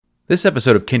This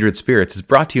episode of Kindred Spirits is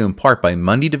brought to you in part by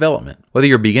Mundy Development. Whether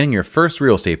you're beginning your first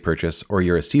real estate purchase or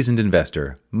you're a seasoned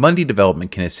investor, Mundy Development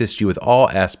can assist you with all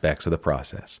aspects of the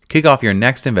process. Kick off your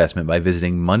next investment by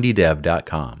visiting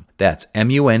mundydev.com. That's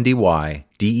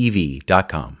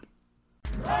MUNDYDEV.com.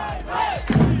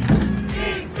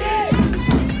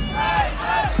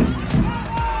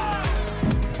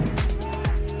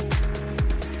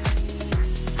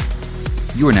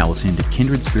 You are now listening to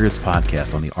Kindred Spirits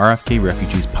Podcast on the RFK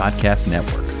Refugees Podcast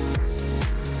Network.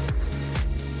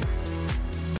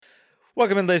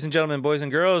 Welcome in, ladies and gentlemen, boys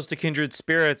and girls, to Kindred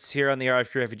Spirits here on the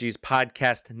RFK Refugees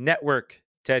Podcast Network.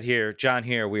 Ted here, John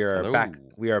here. We are back.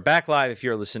 We are back live. If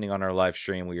you're listening on our live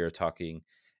stream, we are talking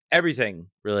everything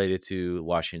related to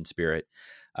Washington Spirit.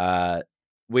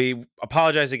 We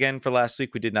apologize again for last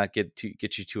week. We did not get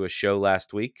you to a show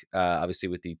last week. Obviously,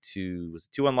 with the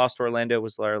 2-1 loss to Orlando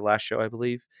was our last show, I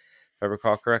believe, if I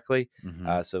recall correctly.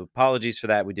 Mm-hmm. So apologies for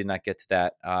that. We did not get to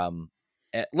that.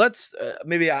 Let's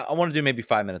maybe I want to do maybe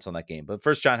 5 minutes on that game. But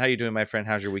first, John, how you doing, my friend?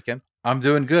 How's your weekend? I'm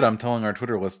doing good. I'm telling our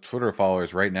Twitter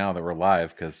followers right now that we're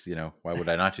live because, why would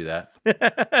I not do that?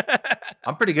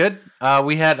 I'm pretty good. I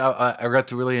got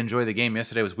to really enjoy the game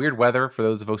yesterday. It was weird weather for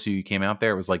those of folks who came out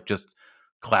there. It was like just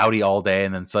cloudy all day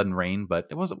and then sudden rain, but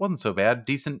it wasn't so bad.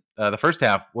 Decent. The first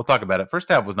half, we'll talk about it. First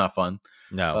half was not fun.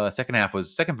 No. Second half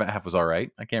was all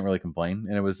right. I can't really complain.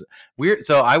 And it was weird.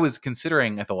 So I was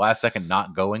considering at the last second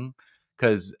not going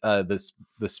because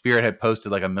the Spirit had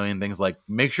posted like a million things like,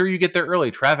 make sure you get there early.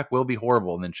 Traffic will be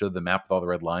horrible. And then showed the map with all the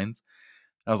red lines.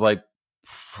 And I was like,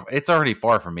 it's already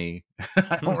far from me.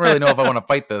 I don't really know if I want to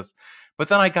fight this. But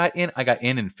then I got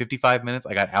in 55 minutes.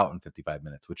 I got out in 55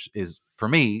 minutes, which is, for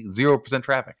me, 0%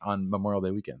 traffic on Memorial Day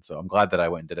weekend. So I'm glad that I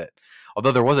went and did it.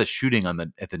 Although there was a shooting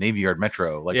at the Navy Yard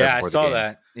Metro. Yeah, I saw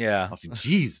that. Yeah. I was like,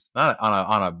 geez, not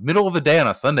on a middle of the day on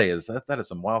a Sunday that is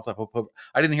some wild stuff. Hope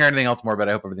I didn't hear anything else more about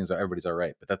it. I hope everybody's all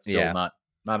right. But that's still not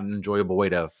an enjoyable way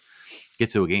to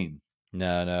get to a game.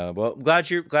 No. Well, glad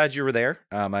you were there.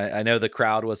 I know the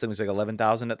crowd was like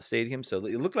 11,000 at the stadium, so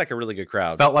it looked like a really good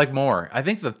crowd. Felt like more. I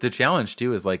think the challenge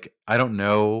too is like, I don't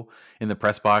know in the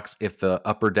press box if the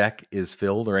upper deck is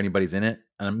filled or anybody's in it,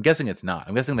 and I'm guessing it's not.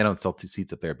 I'm guessing they don't sell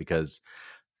seats up there because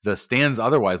the stands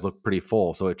otherwise look pretty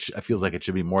full. So it feels like it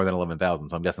should be more than 11,000.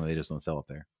 So I'm guessing they just don't sell up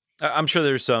there. I'm sure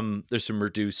there's some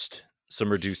reduced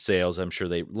sales. I'm sure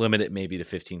they limit it maybe to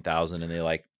 15,000, and they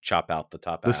like chop out the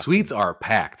top. The suites are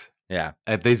packed. Yeah.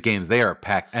 At these games, they are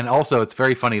packed. And also, it's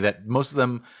very funny that most of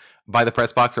them by the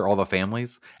press box are all the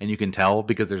families. And you can tell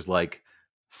because there's like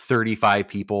 35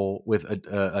 people with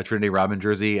a Trinity Rodman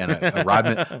jersey and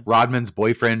a Rodman's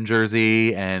boyfriend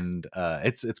jersey. And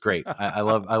it's great. I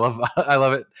love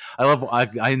it.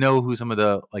 I know who some of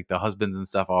the husbands and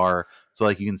stuff are. So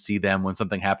like you can see them when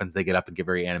something happens, they get up and get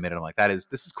very animated. I'm like,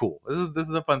 this is cool. This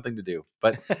is a fun thing to do.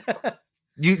 But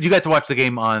you got to watch the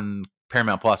game on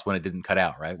Paramount Plus when it didn't cut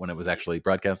out, right? When it was actually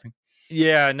broadcasting?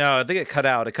 Yeah, no, I think it cut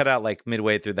out. It cut out like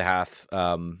midway through the half.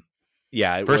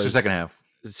 First or second half?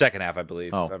 Second half, I believe,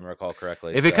 if I recall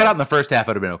correctly. If it cut out in the first half, it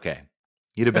would have been okay.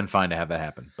 You'd have been fine to have that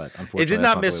happen, but unfortunately, it did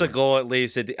not miss a goal. At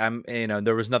least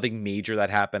there was nothing major that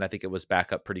happened. I think it was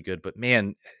back up pretty good, but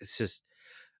man, it's just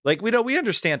like we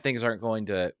understand things aren't going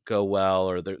to go well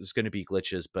or there's going to be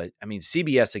glitches, but I mean,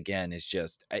 CBS again is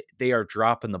just they are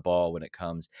dropping the ball when it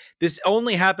comes. This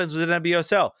only happens with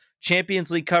NWSL.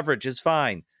 Champions League coverage is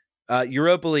fine.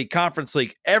 Europa League, Conference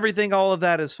League, everything, all of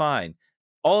that is fine.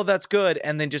 All of that's good,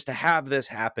 and then just to have this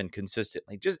happen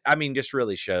consistently, just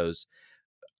really shows.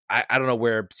 I don't know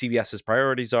where CBS's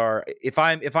priorities are. If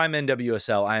I'm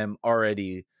NWSL, I am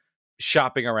already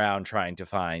shopping around trying to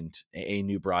find a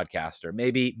new broadcaster.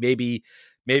 Maybe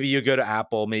you go to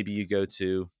Apple. Maybe you go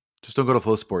to. Just don't go to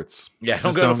Flow Sports. Yeah,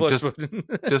 don't go to Flow Sports.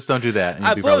 Just don't do that.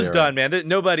 Flow's done, man.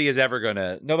 Nobody is ever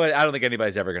gonna. I don't think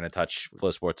anybody's ever gonna touch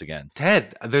Flow Sports again.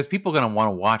 Ted, there's people gonna want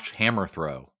to watch hammer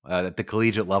throw at the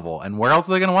collegiate level, and where else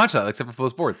are they gonna watch that except for Flow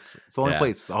Sports? It's the only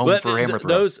place, the home for hammer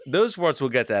throw. Those sports will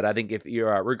get that. I think if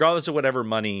you're regardless of whatever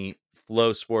money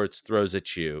Flow Sports throws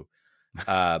at you.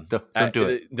 Don't do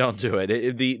it. Don't do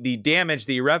it. The damage,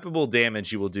 the irreparable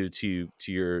damage you will do to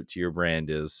your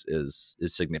brand is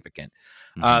significant.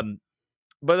 Mm-hmm.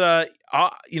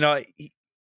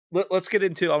 Let's get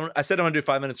into. I said I'm gonna do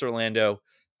 5 minutes Orlando.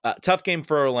 Tough game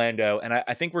for Orlando, and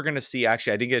I think we're gonna see.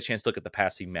 Actually, I didn't get a chance to look at the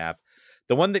passing map.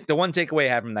 The one takeaway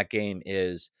I have from that game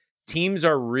is teams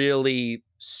are really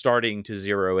starting to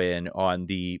zero in on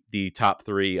the top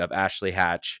three of Ashley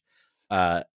Hatch,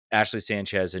 Ashley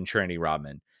Sanchez, and Trinity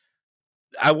Rodman.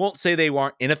 I won't say they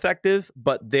weren't ineffective,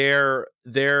 but they're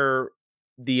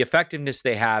the effectiveness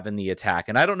they have in the attack.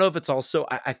 And I don't know if it's also,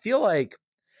 I feel like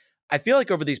I feel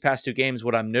like over these past two games,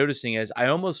 what I'm noticing is I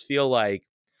almost feel like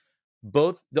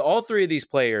all three of these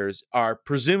players are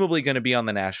presumably going to be on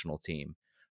the national team.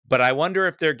 But I wonder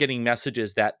if they're getting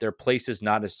messages that their place is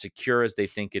not as secure as they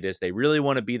think it is. They really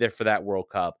want to be there for that World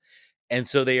Cup. And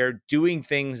so they are doing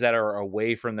things that are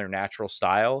away from their natural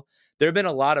style. There have been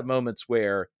a lot of moments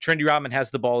where Trendy Rodman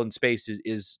has the ball in space,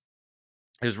 is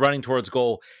running towards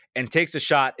goal and takes a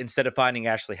shot instead of finding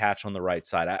Ashley Hatch on the right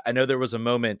side. I know there was a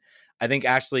moment, I think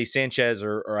Ashley Sanchez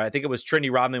or I think it was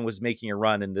Trendy Rodman was making a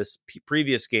run in this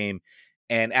previous game,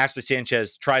 and Ashley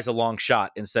Sanchez tries a long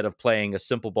shot instead of playing a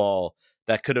simple ball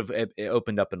that could have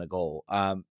opened up in a goal.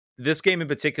 This game in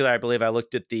particular, I believe I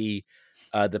looked at the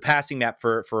passing map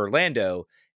for Orlando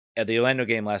at the Orlando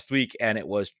game last week, and it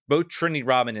was both Trinity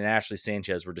Rodman and Ashley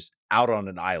Sanchez were just out on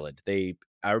an island.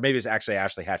 Or maybe it's actually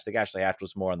Ashley Hatch. I think Ashley Hatch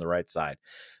was more on the right side.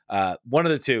 One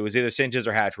of the two was either Sanchez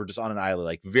or Hatch were just on an island.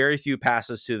 Like very few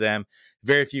passes to them,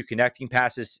 very few connecting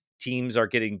passes. Teams are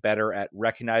getting better at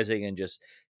recognizing and just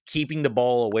keeping the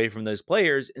ball away from those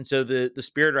players. And so the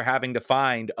Spirit are having to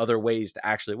find other ways to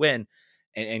actually win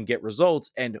and get results.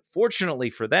 And fortunately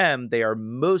for them, they are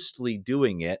mostly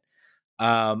doing it.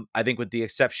 I think with the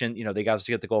exception, they got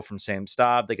to get the goal from Sam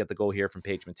Staub. They get the goal here from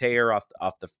Paige Mateer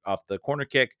off the corner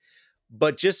kick.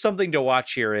 But just something to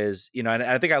watch here is, and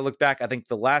I think I look back, I think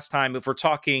the last time, if we're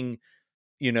talking,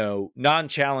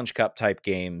 non-challenge cup type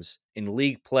games in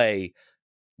league play,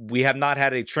 we have not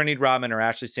had a Trinity Rodman or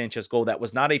Ashley Sanchez goal that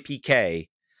was not a PK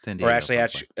San or Diego, Ashley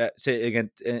Hatch again,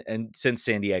 and since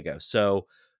San Diego. So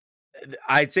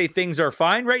I'd say things are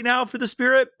fine right now for the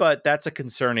Spirit, but that's a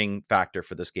concerning factor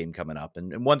for this game coming up.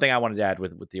 And one thing I wanted to add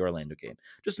with the Orlando game,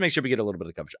 just to make sure we get a little bit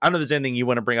of coverage. I don't know if there's anything you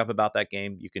want to bring up about that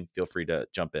game. You can feel free to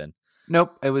jump in.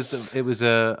 Nope. It was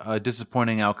a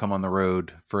disappointing outcome on the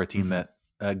road for a team that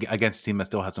against a team that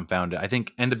still hasn't found it. I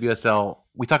think NWSL.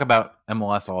 We talk about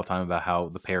MLS all the time about how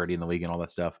the parity in the league and all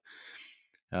that stuff.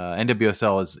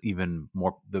 NWSL is even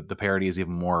more. The parity is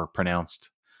even more pronounced.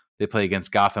 They play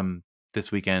against Gotham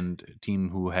this weekend, a team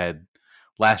who had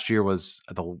last year was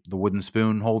the wooden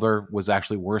spoon holder was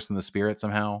actually worse than the Spirit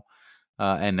somehow,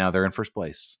 and now they're in first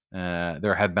place.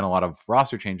 There had been a lot of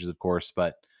roster changes, of course,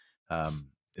 but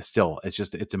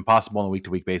it's impossible on a week to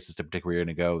week basis to predict where you're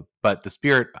going to go. But the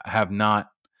Spirit have not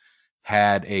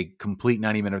had a complete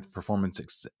 90-minute performance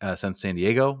since San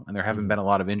Diego, and there haven't been a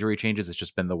lot of injury changes. It's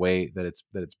just been the way that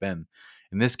it's been.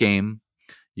 In this game,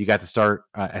 you got to start.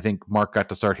 I think Mark got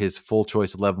to start his full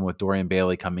choice 11 with Dorian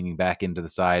Bailey coming back into the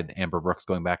side, Amber Brooks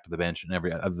going back to the bench,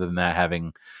 and other than that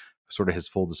having sort of his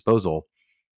full disposal.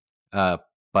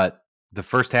 But the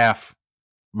first half,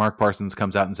 Mark Parsons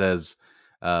comes out and says,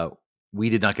 "We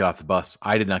did not get off the bus.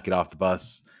 I did not get off the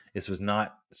bus. This was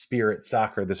not Spirit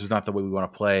soccer. This was not the way we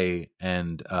want to play."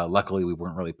 And luckily, we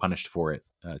weren't really punished for it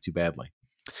too badly.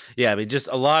 Yeah, I mean, just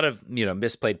a lot of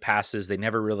misplayed passes. They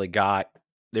never really got.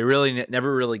 They really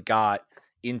never really got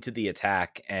into the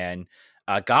attack. And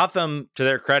Gotham, to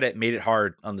their credit, made it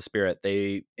hard on the Spirit.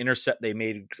 They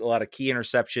made a lot of key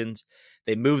interceptions.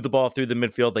 They moved the ball through the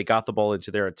midfield. They got the ball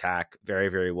into their attack very,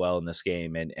 very well in this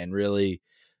game, and really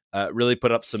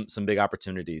put up some big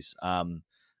opportunities. I'm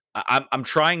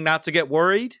trying not to get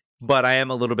worried, but I am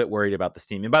a little bit worried about this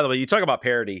team. And by the way, you talk about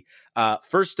parity.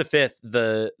 First to fifth,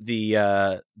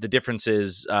 the difference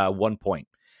is 1 point.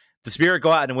 The Spirit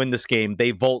go out and win this game.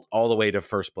 They vault all the way to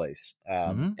first place,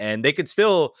 and they could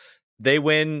still. They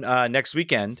win next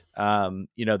weekend.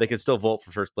 They could still vote for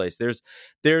first place. There's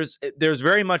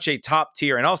very much a top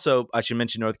tier, and also I should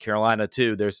mention North Carolina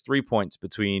too. There's 3 points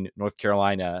between North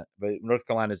Carolina, but North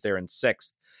Carolina's there in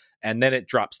sixth, and then it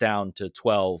drops down to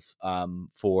 12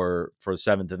 for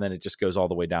seventh, and then it just goes all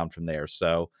the way down from there.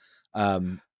 So,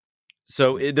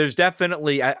 there's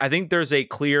definitely I think there's a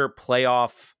clear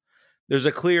playoff. There's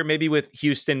a clear, maybe with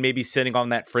Houston, maybe sitting on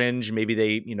that fringe, maybe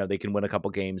they can win a couple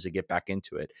games and get back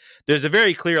into it. There's a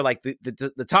very clear, like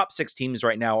the top six teams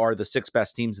right now are the six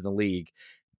best teams in the league.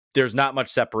 There's not much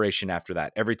separation after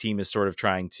that. Every team is sort of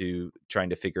trying to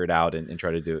figure it out and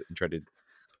try to do it and try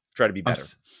to be better.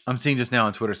 I'm seeing just now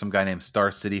on Twitter, some guy named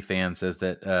Star City Fan says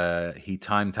that he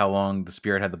timed how long the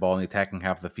Spirit had the ball in the attacking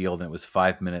half of the field, and it was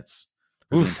 5 minutes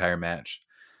for the entire match.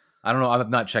 I don't know. I've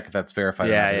not checked if that's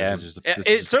verified. Yeah.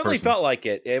 It certainly felt like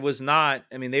it. It was not.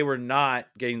 I mean, they were not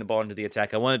getting the ball into the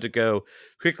attack. I wanted to go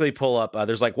quickly pull up.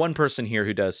 There's like one person here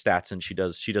who does stats, and she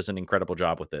does an incredible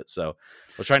job with it. So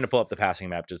I was trying to pull up the passing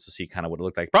map just to see kind of what it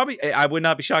looked like. Probably, I would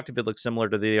not be shocked if it looked similar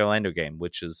to the Orlando game,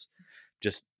 which is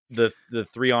just the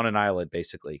three on an island,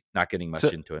 basically, not getting much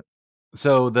into it.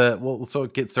 So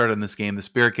get started in this game. The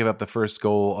Spirit gave up the first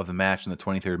goal of the match in the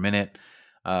 23rd minute.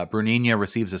 Bruninha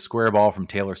receives a square ball from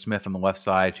Taylor Smith on the left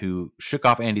side, who shook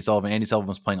off Andy Sullivan. Andy Sullivan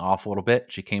was playing off a little bit.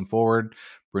 She came forward.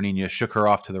 Bruninha shook her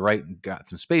off to the right and got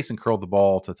some space and curled the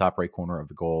ball to the top right corner of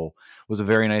the goal. It was a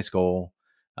very nice goal.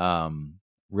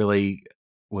 Really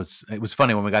it was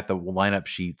funny when we got the lineup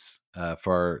sheets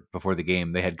for before the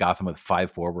game. They had Gotham with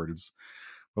 5 forwards.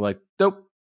 We're like, nope,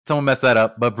 someone messed that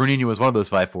up. But Bruninho was one of those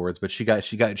 5 forwards. But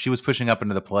she was pushing up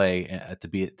into the play to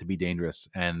be dangerous,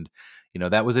 and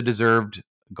that was a deserved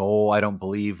goal. I don't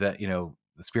believe that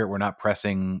the Spirit were not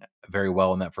pressing very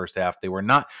well in that first half. They were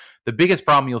not. The biggest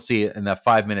problem you'll see in that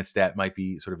 5-minute stat might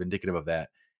be sort of indicative of that,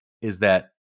 is that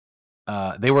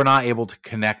they were not able to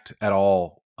connect at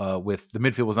all with the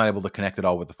midfield. Was not able to connect at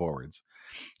all with the forwards.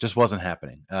 Just wasn't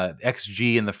happening.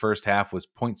 XG in the first half was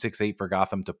 0.68 for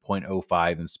Gotham to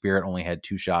 0.05, and Spirit only had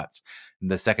 2 shots. And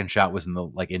the second shot was in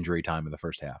the injury time of the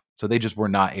first half. So they just were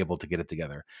not able to get it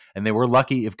together. And they were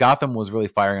lucky. If Gotham was really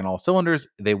firing on all cylinders,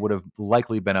 they would have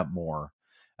likely been up more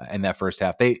in that first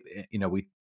half. I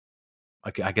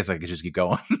guess I could just keep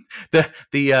going.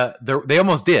 They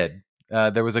almost did.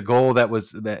 There was a goal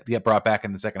that got brought back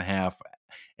in the second half.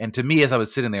 And to me, as I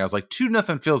was sitting there, I was like,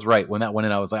 2-0 feels right. When that went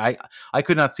in, I was like, I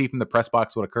could not see from the press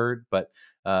box what occurred, but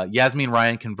Yasmin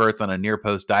Ryan converts on a near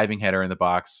post diving header in the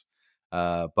box.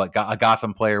 But a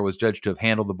Gotham player was judged to have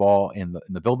handled the ball in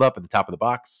the build-up at the top of the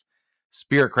box.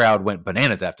 Spirit crowd went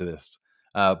bananas after this.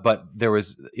 But there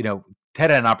was,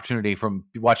 Ted had an opportunity from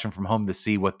watching from home to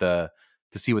see what the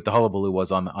hullabaloo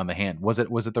was on the hand. Was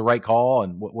it the right call?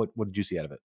 And what did you see out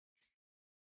of it?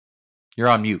 You're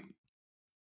on mute.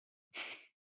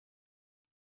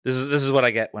 This is what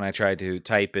I get when I try to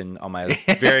type in on my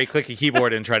very clicky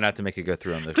keyboard and try not to make it go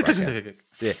through on the podcast.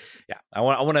 Yeah. I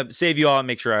want to save you all and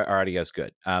make sure our audio is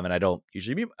good. And I don't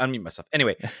usually unmute myself.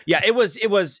 Anyway, yeah, it was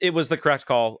the correct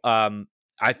call.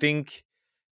 I think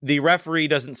the referee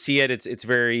doesn't see it. It's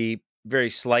very, very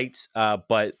slight.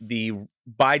 But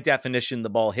by definition,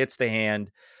 the ball hits the hand.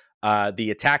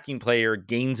 The attacking player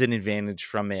gains an advantage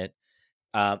from it.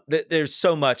 There's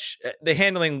so much. The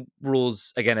handling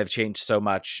rules again have changed so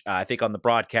much. I think on the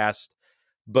broadcast,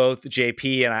 both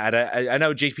JP and I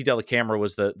know JP Dellacamera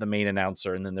was the main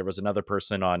announcer, and then there was another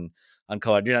person on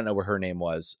color. I do not know what her name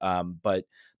was. But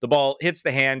the ball hits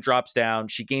the hand, drops down.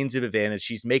 She gains an advantage.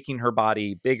 She's making her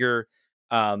body bigger.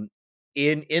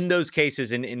 In those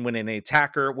cases, when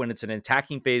it's an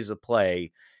attacking phase of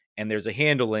play, and there's a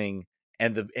handling,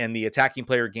 and the attacking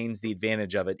player gains the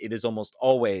advantage of it, it is almost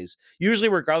always, usually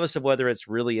regardless of whether it's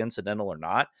really incidental or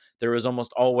not, there is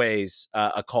almost always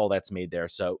a call that's made there.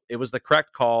 So it was the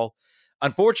correct call.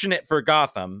 Unfortunate for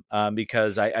Gotham,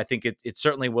 because I think it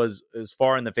certainly was as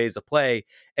far in the phase of play,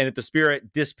 and if the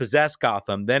Spirit dispossessed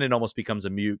Gotham, then it almost becomes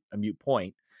a mute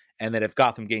point. And that if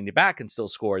Gotham gained it back and still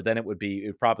scored, then it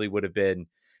probably would have been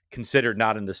considered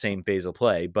not in the same phase of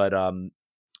play. But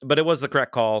it was the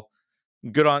correct call.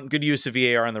 Good use of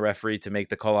VAR on the referee to make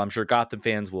the call. I'm sure Gotham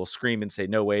fans will scream and say,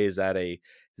 "No way, is that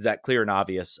clear and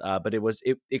obvious?" But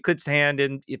it clicks the hand,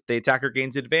 and if the attacker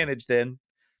gains advantage, then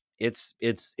it's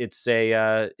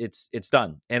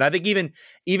done. And I think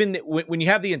even when you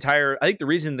have the entire, I think the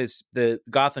reason the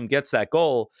Gotham gets that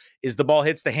goal is the ball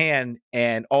hits the hand,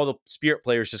 and all the Spirit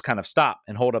players just kind of stop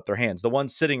and hold up their hands. The one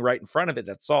sitting right in front of it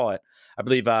that saw it, I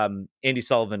believe, Andy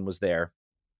Sullivan was there.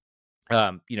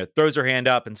 Throws her hand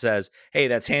up and says, "Hey,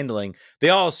 that's handling." They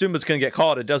all assume it's going to get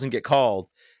called. It doesn't get called.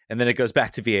 And then it goes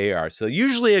back to VAR. So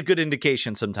usually a good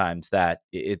indication sometimes that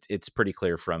it's pretty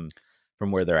clear from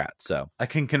where they're at. So I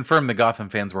can confirm the Gotham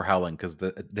fans were howling because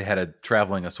they had a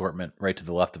traveling assortment right to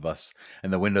the left of us,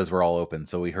 and the windows were all open.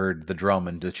 So we heard the drum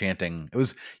and the chanting.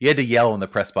 You had to yell in the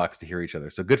press box to hear each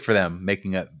other. So good for them,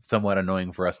 making it somewhat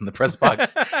annoying for us in the press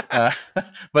box.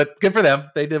 But good for them.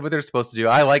 They did what they're supposed to do.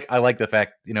 I like the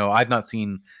fact, I've not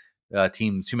seen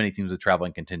too many teams with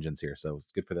traveling contingents here, so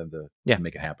it's good for them to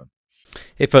make it happen.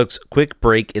 Hey folks, quick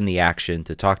break in the action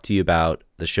to talk to you about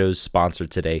the show's sponsor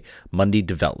today, Monday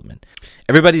Development.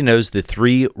 Everybody knows the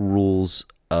 3 rules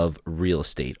of real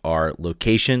estate are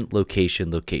location,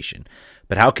 location, location.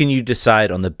 But how can you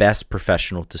decide on the best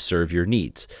professional to serve your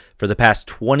needs? For the past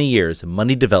 20 years,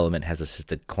 Monday Development has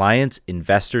assisted clients,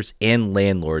 investors, and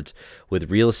landlords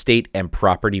with real estate and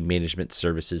property management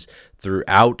services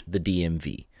throughout the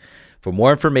DMV. For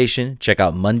more information, check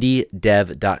out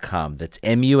mondaydev.com. That's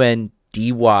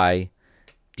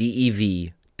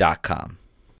MUNDYDEV.com.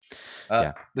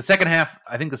 The second half,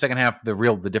 I think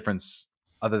the difference,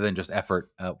 other than just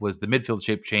effort, was the midfield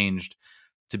shape changed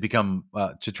to become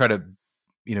to try to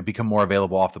become more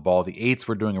available off the ball. The 8s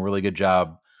were doing a really good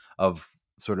job of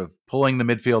sort of pulling the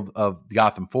midfield of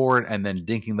Gotham forward and then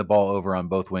dinking the ball over on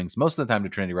both wings, most of the time to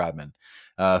Trinity Rodman,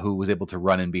 who was able to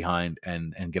run in behind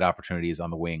and get opportunities on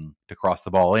the wing to cross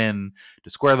the ball in, to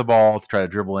square the ball, to try to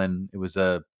dribble in. It was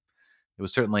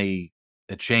certainly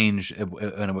a change, and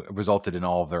it resulted in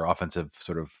all of their offensive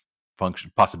sort of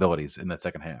function possibilities in that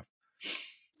second half.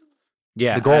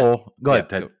 Yeah. The goal. Go ahead,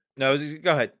 Ted. No,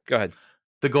 go ahead. Go ahead.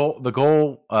 The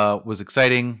goal was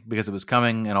exciting because it was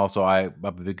coming, and also I'm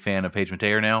a big fan of Paige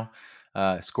Mateer now.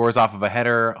 Scores off of a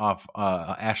header off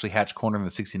Ashley Hatch corner in the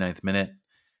 69th minute,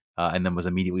 and then was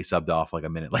immediately subbed off like a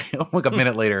minute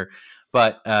later.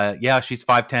 But yeah, she's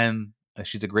 5'10".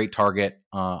 She's a great target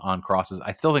on crosses.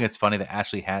 I still think it's funny that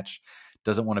Ashley Hatch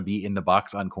doesn't want to be in the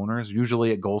box on corners.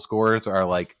 Usually, goal scorers are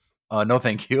like, "No,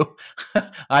 thank you.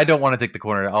 I don't want to take the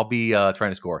corner. I'll be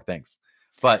trying to score. Thanks."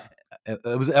 But it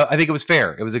was. I think it was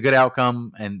fair. It was a good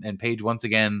outcome, and Paige once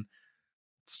again,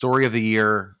 story of the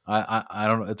year. I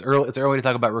don't know. It's early. It's early to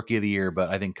talk about rookie of the year, but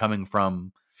I think coming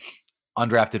from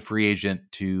undrafted free agent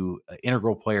to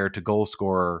integral player to goal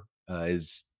scorer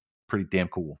is pretty damn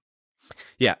cool.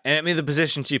 Yeah, and I mean the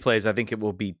position she plays, I think it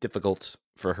will be difficult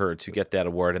for her to get that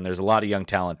award. And there's a lot of young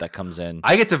talent that comes in.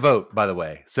 I get to vote, by the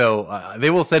way, so they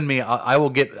will send me. I will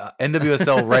get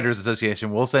NWSL Writers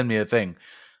Association will send me a thing.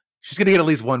 She's going to get at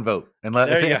least one vote, and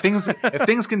if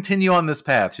things continue on this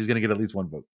path, she's going to get at least one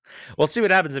vote. We'll see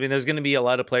what happens. I mean, there's going to be a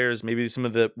lot of players, maybe some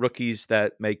of the rookies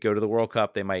that might go to the World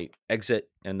Cup, they might exit,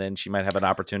 and then she might have an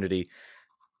opportunity.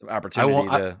 I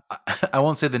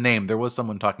won't say the name. There was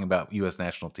someone talking about U.S.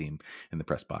 national team in the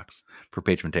press box for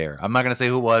Paige Mateer. I'm not going to say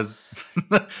who it was,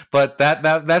 but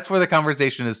that's where the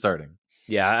conversation is starting.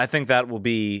 Yeah, I think that'll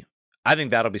be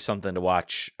something to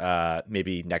watch.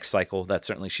 Maybe next cycle.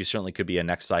 She certainly could be a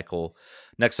next cycle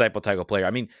type of player.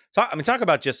 I mean, talk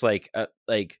about just like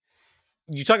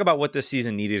you talk about what this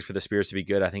season needed for the Spirits to be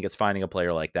good. I think it's finding a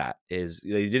player like that. They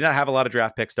did not have a lot of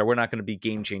draft picks. There were not going to be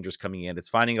game changers coming in. It's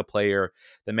finding a player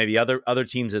that maybe other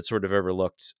teams had sort of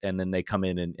overlooked, and then they come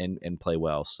in and play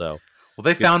well. So, well,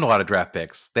 they found a lot of draft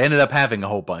picks. They ended up having a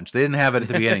whole bunch. They didn't have it at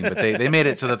the beginning, but they made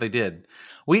it so that they did.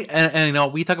 We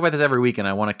talk about this every week, and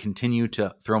I want to continue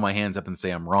to throw my hands up and say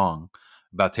I'm wrong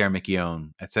about Tara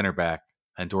McKeown at center back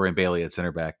and Dorian Bailey at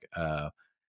center back.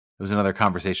 There was another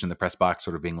conversation in the press box,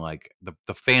 sort of being like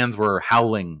the fans were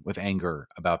howling with anger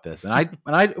about this, and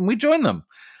we joined them.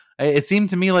 It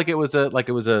seemed to me like it was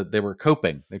they were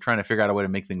coping. They're trying to figure out a way to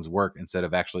make things work instead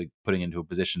of actually putting into a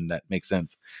position that makes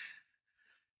sense.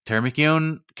 Tara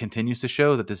McKeown continues to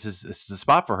show that this is a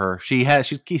spot for her. She's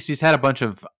had a bunch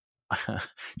of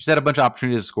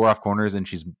opportunities to score off corners, and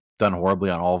she's done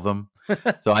horribly on all of them.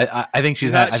 So I think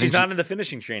she's not in the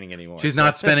finishing training anymore. She's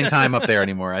not spending time up there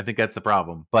anymore. I think that's the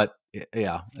problem. But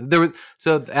yeah,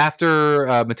 after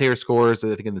Mateer scores, I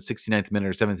think in the 69th minute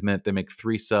or 70th minute, they make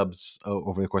 3 subs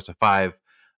over the course of 5.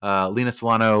 Lena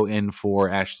Solano in for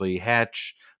Ashley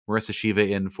Hatch, Marissa Shiva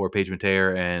in for Paige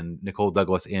Mateer, and Nicole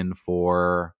Douglas in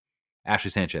for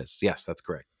Ashley Sanchez. Yes, that's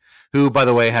correct. Who, by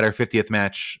the way, had her 50th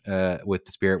match with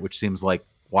the Spirit, which seems like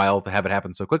wild to have it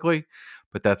happen so quickly.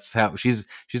 But that's how she's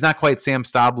not quite Sam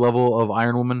Staub level of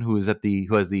Iron Woman, who has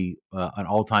an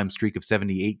all-time streak of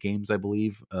 78 games, I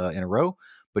believe, in a row.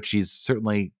 But she's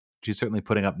certainly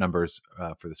putting up numbers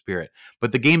for the Spirit.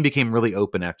 But the game became really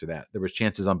open after that. There was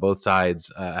chances on both sides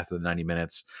after the 90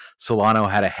 minutes. Solano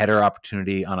had a header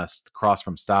opportunity on a cross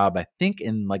from Staub, I think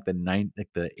in the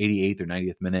 88th or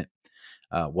 90th minute.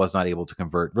 Was not able to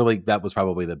convert. Really, that was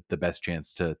probably the best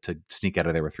chance to sneak out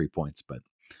of there with 3 points, but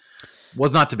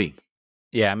was not to be.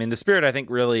 Yeah, I mean, the Spirit, I think,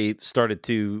 really started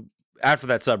to, after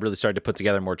that sub, really started to put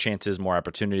together more chances, more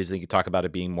opportunities. I think you talk about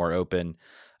it being more open.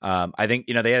 I think,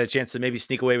 they had a chance to maybe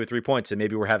sneak away with 3 points, and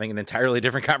maybe we're having an entirely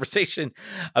different conversation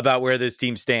about where this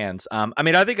team stands. I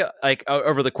mean, I think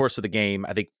over the course of the game,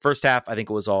 I think first half, I think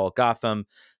it was all Gotham.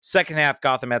 Second half,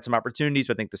 Gotham had some opportunities,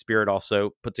 but I think the Spirit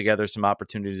also put together some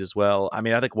opportunities as well. I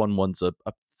mean, I think 1-1's a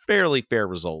fairly fair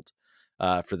result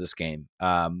for this game.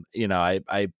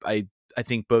 I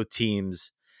think both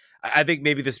teams, I think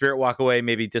maybe the Spirit walk away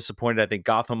maybe disappointed. I think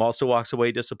Gotham also walks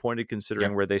away disappointed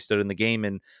considering where they stood in the game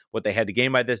and what they had to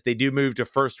gain by this. They do move to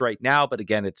first right now, but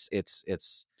again, it's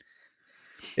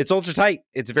ultra tight.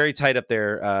 It's very tight up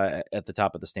there at the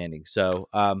top of the standing. So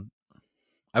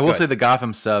I will say the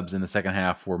Gotham subs in the second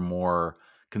half were more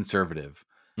conservative.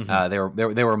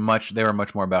 Mm-hmm. They were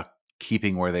much more about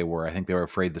keeping where they were. I think they were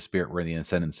afraid the Spirit were in the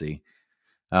ascendancy.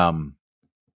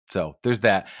 So there's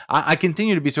that. I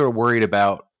continue to be sort of worried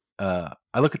about.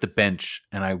 I look at the bench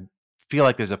and I feel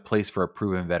like there's a place for a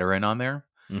proven veteran on there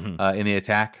in the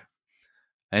attack.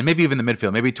 And maybe even the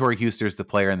midfield. Maybe Tori Huster's the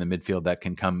player in the midfield that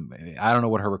can come. I don't know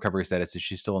what her recovery status is.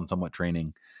 She's still in somewhat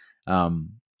training.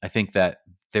 I think that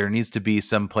there needs to be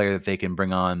some player that they can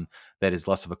bring on that is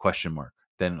less of a question mark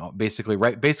than basically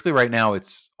right now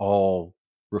it's all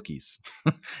rookies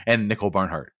and Nicole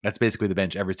Barnhart. That's basically the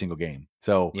bench every single game.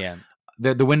 So Yeah.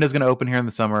 the window's going to open here in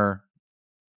the summer.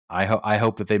 I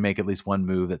hope that they make at least one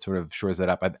move that sort of shores that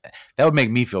up. That would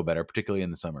make me feel better, particularly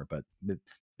in the summer. But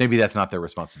maybe that's not their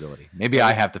responsibility. Maybe Yeah,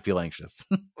 I have to feel anxious.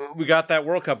 we got that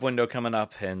World Cup window coming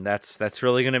up, and that's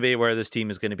really going to be where this team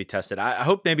is going to be tested. I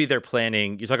hope maybe they're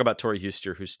planning. You talk about Tori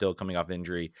Huster, who's still coming off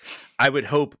injury. I would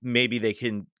hope maybe they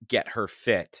can get her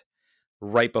fit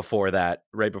right before that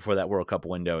World Cup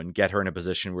window and get her in a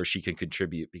position where she can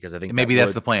contribute, because I think Maybe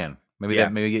that's the plan.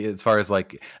 Maybe as far as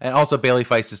like, and also Bailey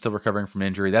Feist is still recovering from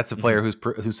injury. That's a player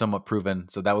who's somewhat proven.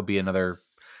 So that would be another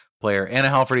player. Anna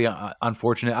Halferty,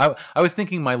 unfortunate. I was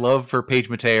thinking my love for Paige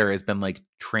Mateer has been like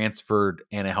transferred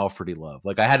Anna Halferty love.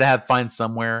 Like I had to find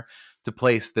somewhere to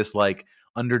place this like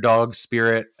underdog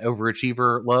spirit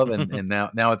overachiever love, and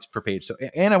now it's for Paige. So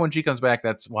Anna, when she comes back,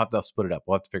 we'll have to split it up.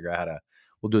 We'll have to figure out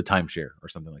we'll do a timeshare or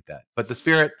something like that. But the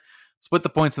spirit split the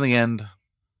points in the end.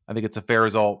 I think it's a fair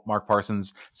result. Mark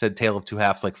Parsons said "tale of two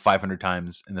halves" like 500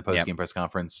 times in the post-game press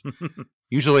conference.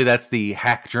 Usually that's the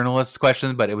hack journalist's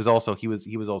question, but he was also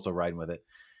riding with it.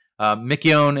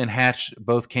 Mickione and Hatch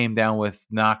both came down with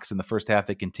knocks in the first half.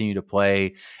 They continue to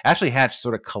play. Actually, Hatch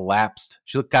sort of collapsed.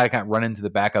 She looked kind of run into the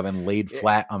back of and laid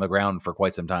flat on the ground for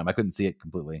quite some time. I couldn't see it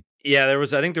completely. Yeah, I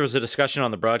think there was a discussion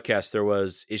on the broadcast.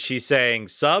 Is she saying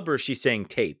sub or is she saying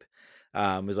tape?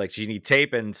 It was like she need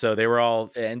tape, and so they were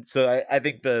all. And so I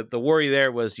think the worry there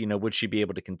was, would she be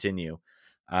able to continue?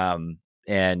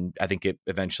 And I think it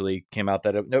eventually came out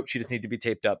that nope, she just needed to be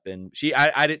taped up. And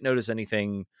I didn't notice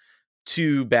anything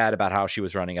too bad about how she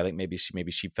was running. I think maybe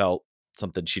she felt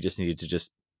something she just needed to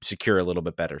just secure a little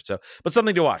bit better. So, but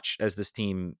something to watch as this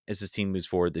team moves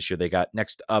forward this year. They got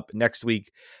next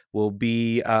week will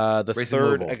be the Racing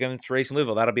third Louisville. against Racing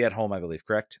Louisville. That'll be at home, I believe.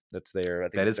 Correct? That's their. I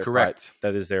think that is their correct.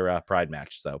 That is their pride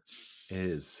match. So it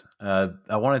is. I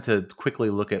wanted to quickly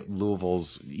look at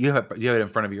Louisville's. You have it in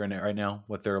front of you right now.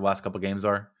 What their last couple games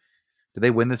are? Did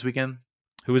they win this weekend?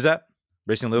 Who was that?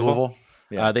 Racing Louisville?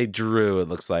 Yeah. They drew, it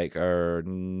looks like. Or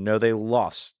no, they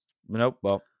lost. Nope.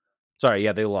 Well, sorry.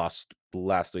 Yeah, they lost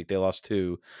last week. They lost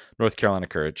to North Carolina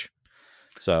Courage.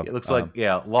 So it looks like,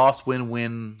 loss,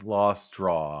 win, loss,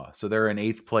 draw. So they're in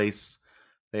 8th place.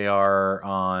 They are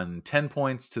on 10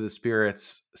 points to the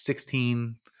Spirits,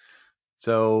 16.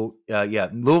 So,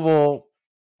 Louisville,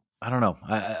 I don't know.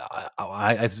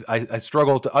 I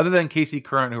struggle to, other than Casey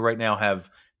Current, who right now have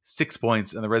 6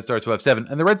 points, and the Red Stars who have 7.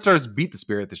 And the Red Stars beat the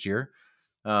Spirit this year.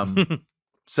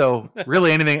 So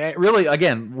really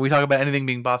again, we talk about anything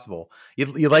being possible.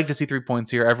 You'd like to see 3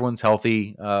 points here. Everyone's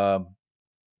healthy. I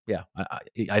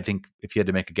think if you had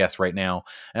to make a guess right now,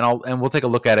 and we'll take a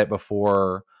look at it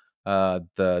before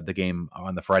the game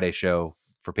on the Friday show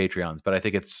for Patreons. But I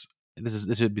think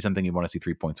this should be something you want to see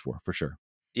 3 points for sure.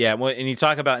 Yeah, well, and you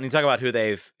talk about who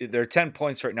they're 10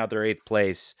 points right now. They're 8th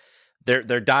place.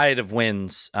 Their diet of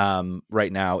wins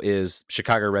right now is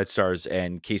Chicago Red Stars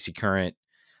and Casey Current.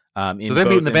 So they're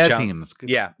beating the bad teams.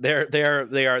 Yeah, they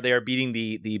are beating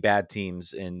the bad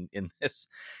teams in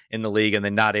the league, and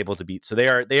then not able to beat. So they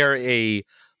are a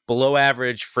below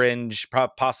average, fringe,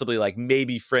 possibly like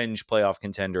maybe fringe playoff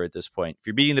contender at this point. If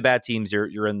you're beating the bad teams,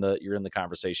 you're in the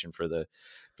conversation for the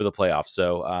playoffs.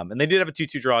 So and they did have a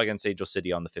 2-2 draw against Angel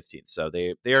City on the 15th. So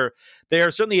they are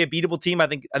certainly a beatable team. I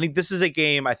think this is a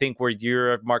game where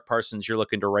you're Mark Parsons, you're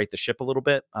looking to right the ship a little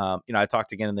bit. I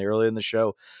talked again earlier in the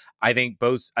show. I think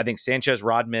Sanchez,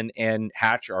 Rodman, and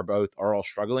Hatch are all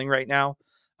struggling right now.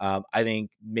 I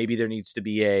think maybe there needs to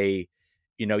be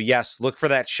yes, look for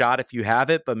that shot if you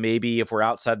have it, but maybe if we're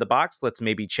outside the box, let's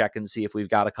maybe check and see if we've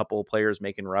got a couple of players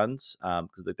making runs.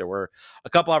 Because there were a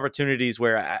couple opportunities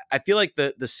where I feel like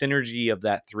the synergy of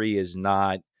that 3 is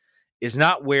not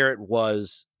where it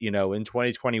was, in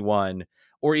 2021,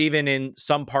 or even in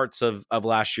some parts of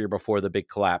last year before the big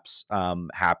collapse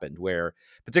happened, where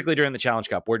particularly during the Challenge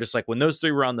Cup, where just like when those 3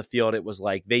 were on the field, it was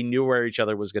like they knew where each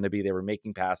other was going to be. They were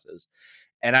making passes.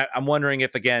 And I'm wondering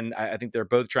if, again, I think they're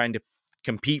both trying to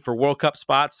compete for World Cup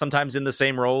spots, sometimes in the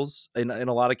same roles in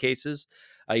a lot of cases,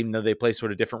 even though they play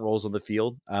sort of different roles on the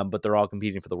field, but they're all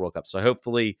competing for the World Cup. So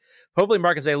hopefully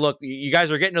Mark can say, look, you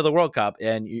guys are getting to the World Cup,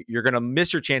 and you're going to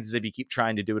miss your chances if you keep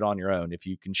trying to do it on your own. If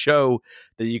you can show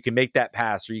that you can make that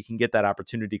pass, or you can get that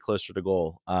opportunity closer to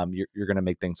goal, you're going to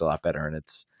make things a lot better. And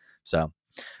so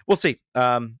we'll see.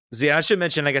 I should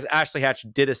mention, I guess Ashley Hatch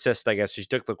did assist. I guess she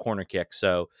took the corner kick.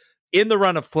 So in the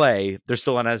run of play, there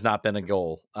still has not been a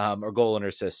goal or goal and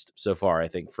assist so far. I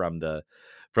think from the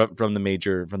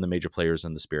major players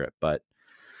in the Spirit, but.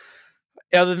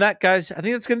 Other than that, guys, I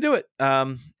think that's going to do it.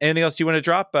 Anything else you want to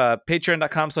drop?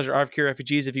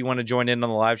 Patreon.com/RFKRefugees if you want to join in on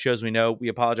the live shows. We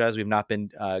apologize. We've not been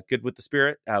good with the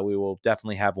Spirit. We will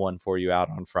definitely have one for you out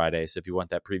on Friday. So if you want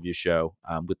that preview show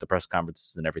with the press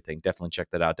conferences and everything, definitely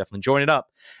check that out. Definitely join it up.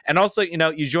 And also,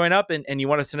 you join up and you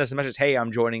want to send us a message. Hey,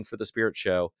 I'm joining for the Spirit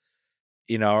show,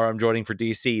 or I'm joining for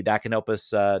DC. That can help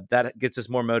us. That gets us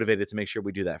more motivated to make sure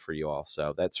we do that for you all.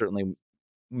 So that certainly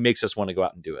makes us want to go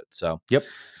out and do it. So, yep.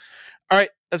 All right,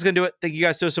 that's going to do it. Thank you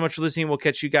guys so much for listening. We'll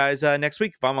catch you guys next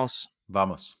week. Vamos.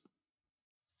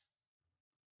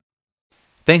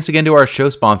 Thanks again to our show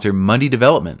sponsor, Mundy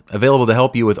Development, available to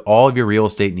help you with all of your real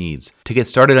estate needs. To get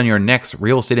started on your next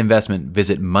real estate investment,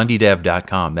 visit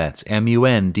mundydev.com. That's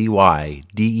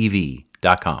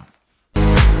MUNDYDEV.com.